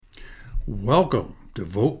Welcome to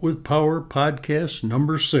Vote with Power podcast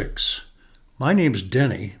number 6. My name is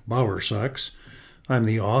Denny Bowersox. I'm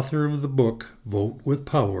the author of the book Vote with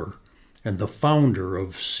Power and the founder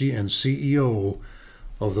and CEO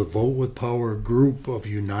of the Vote with Power group of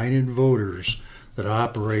united voters that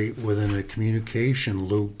operate within a communication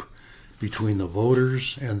loop between the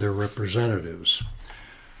voters and their representatives.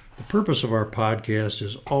 The purpose of our podcast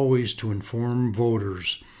is always to inform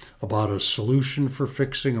voters about a solution for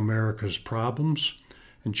fixing America's problems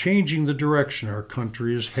and changing the direction our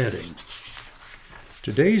country is heading.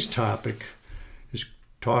 Today's topic is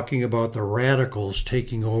talking about the radicals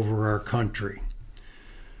taking over our country.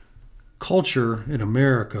 Culture in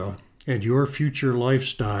America and your future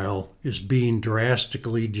lifestyle is being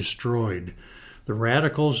drastically destroyed. The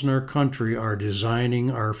radicals in our country are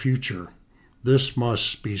designing our future. This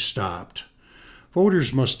must be stopped.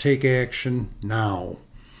 Voters must take action now.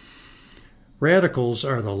 Radicals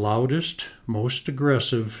are the loudest, most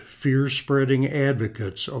aggressive, fear-spreading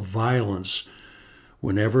advocates of violence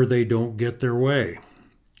whenever they don't get their way.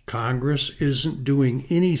 Congress isn't doing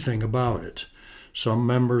anything about it. Some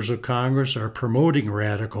members of Congress are promoting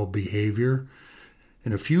radical behavior,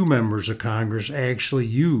 and a few members of Congress actually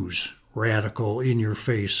use radical,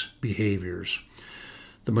 in-your-face behaviors.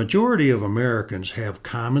 The majority of Americans have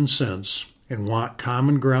common sense and want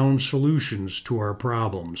common ground solutions to our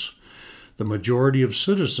problems. The majority of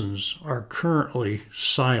citizens are currently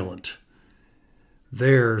silent.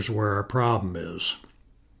 There's where our problem is.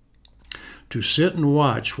 To sit and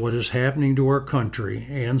watch what is happening to our country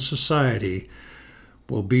and society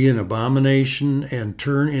will be an abomination and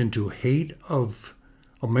turn into hate of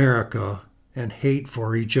America and hate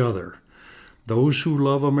for each other. Those who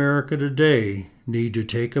love America today need to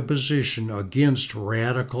take a position against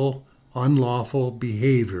radical, unlawful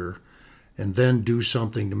behavior and then do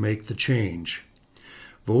something to make the change.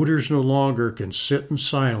 Voters no longer can sit in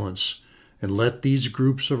silence and let these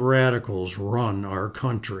groups of radicals run our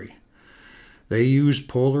country. They use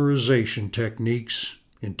polarization techniques,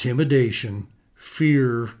 intimidation,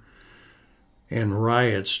 fear, and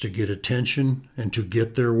riots to get attention and to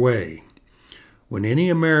get their way. When any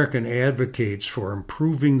American advocates for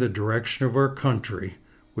improving the direction of our country,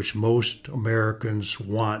 which most Americans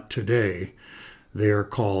want today, they are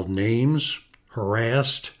called names,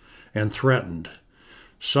 harassed, and threatened.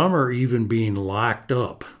 Some are even being locked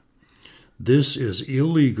up. This is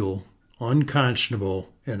illegal, unconscionable,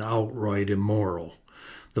 and outright immoral.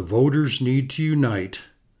 The voters need to unite,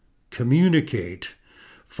 communicate,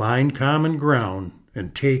 find common ground,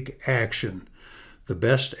 and take action. The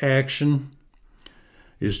best action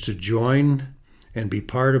is to join and be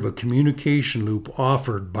part of a communication loop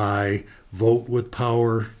offered by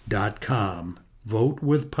votewithpower.com.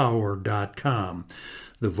 votewithpower.com.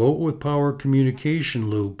 The Vote with Power communication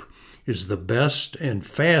loop is the best and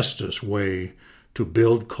fastest way to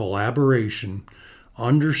build collaboration,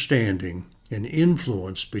 understanding, and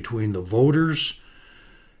influence between the voters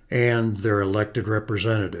and their elected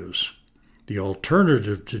representatives. The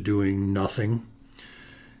alternative to doing nothing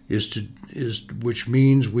which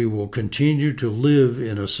means we will continue to live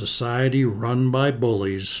in a society run by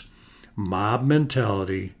bullies, mob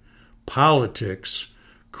mentality, politics,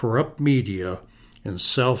 corrupt media, and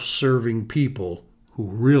self-serving people who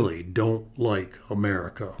really don't like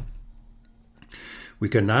America. We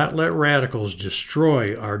cannot let radicals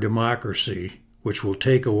destroy our democracy, which will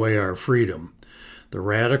take away our freedom. The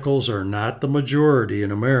radicals are not the majority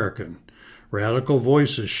in America. Radical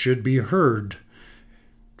voices should be heard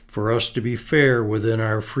for us to be fair within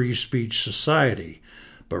our free speech society,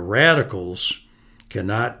 but radicals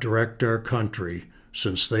cannot direct our country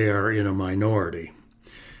since they are in a minority.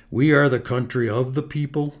 We are the country of the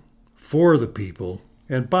people, for the people,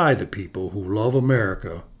 and by the people who love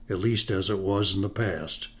America, at least as it was in the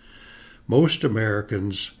past. Most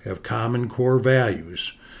Americans have common core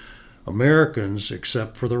values. Americans,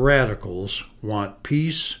 except for the radicals, want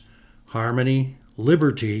peace, harmony,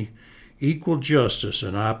 liberty, equal justice,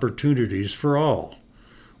 and opportunities for all.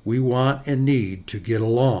 We want and need to get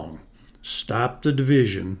along, stop the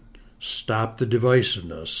division, stop the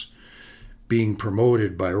divisiveness being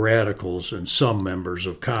promoted by radicals and some members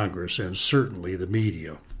of Congress and certainly the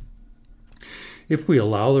media. If we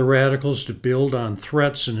allow the radicals to build on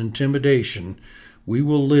threats and intimidation, we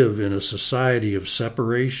will live in a society of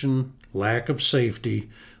separation, lack of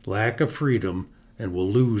safety, lack of freedom, and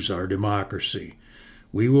will lose our democracy.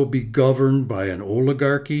 We will be governed by an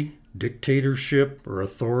oligarchy, dictatorship, or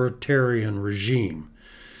authoritarian regime.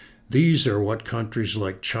 These are what countries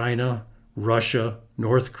like China, Russia,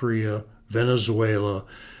 North Korea, Venezuela,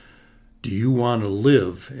 do you want to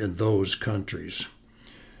live in those countries?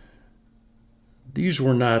 These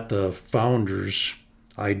were not the founders'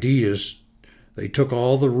 ideas. They took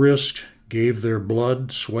all the risk, gave their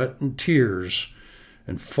blood, sweat, and tears,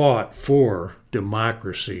 and fought for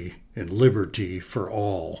democracy and liberty for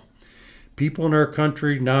all. People in our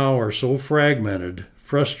country now are so fragmented,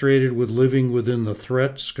 frustrated with living within the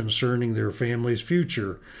threats concerning their family's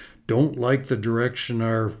future, don't like the direction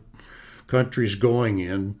our country's going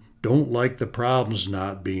in, don't like the problems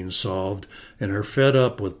not being solved, and are fed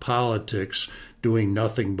up with politics doing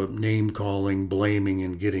nothing but name-calling, blaming,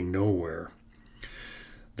 and getting nowhere.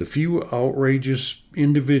 The few outrageous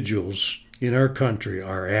individuals in our country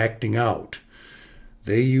are acting out.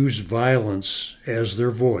 They use violence as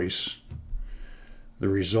their voice. The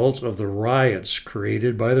results of the riots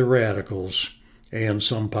created by the radicals and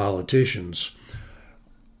some politicians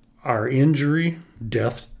are injury,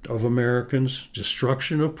 death of Americans,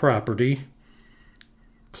 destruction of property,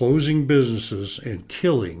 closing businesses, and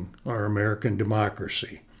killing our American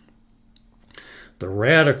democracy. The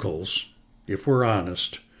radicals, if we're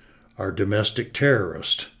honest, are domestic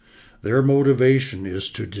terrorists. Their motivation is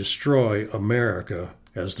to destroy America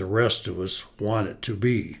as the rest of us want it to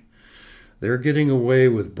be. They're getting away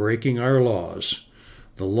with breaking our laws,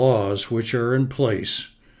 the laws which are in place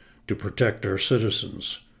to protect our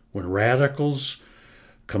citizens. When radicals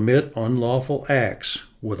commit unlawful acts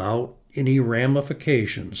without any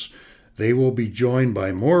ramifications, they will be joined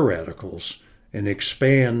by more radicals and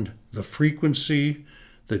expand the frequency,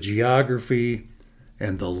 the geography,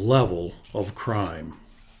 and the level of crime.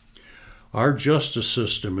 Our justice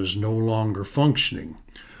system is no longer functioning.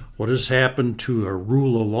 What has happened to a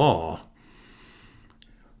rule of law,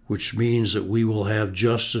 which means that we will have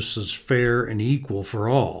justice that's fair and equal for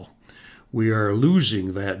all? We are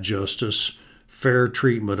losing that justice, fair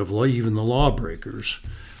treatment of even the lawbreakers,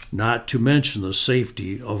 not to mention the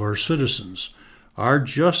safety of our citizens. Our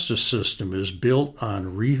justice system is built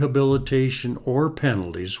on rehabilitation or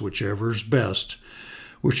penalties, whichever is best,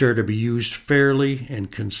 which are to be used fairly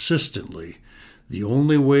and consistently. The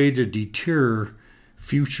only way to deter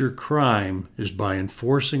future crime is by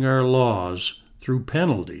enforcing our laws through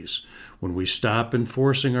penalties. When we stop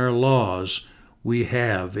enforcing our laws, we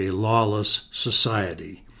have a lawless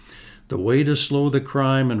society. The way to slow the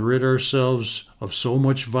crime and rid ourselves of so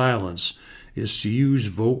much violence is to use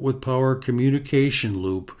Vote with Power communication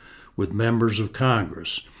loop with members of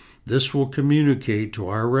Congress. This will communicate to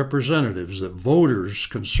our representatives that voters'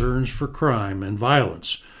 concerns for crime and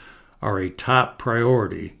violence are a top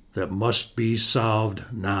priority that must be solved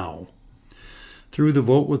now. Through the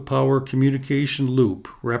Vote with Power communication loop,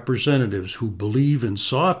 representatives who believe in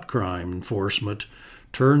soft crime enforcement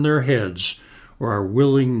turn their heads or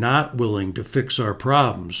are not willing to fix our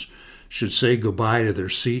problems should say goodbye to their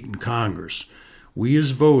seat in Congress. We as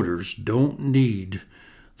voters don't need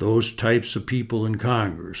those types of people in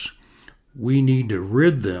Congress. We need to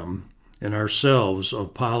rid them and ourselves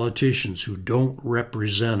of politicians who don't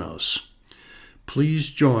represent us. Please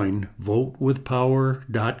join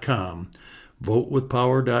votewithpower.com,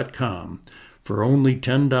 votewithpower.com. For only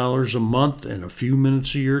 $10 a month and a few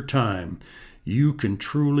minutes of your time, you can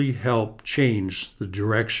truly help change the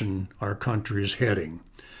direction our country is heading.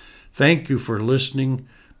 Thank you for listening.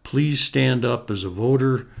 Please stand up as a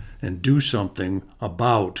voter and do something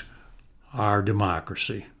about our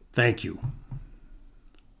democracy. Thank you.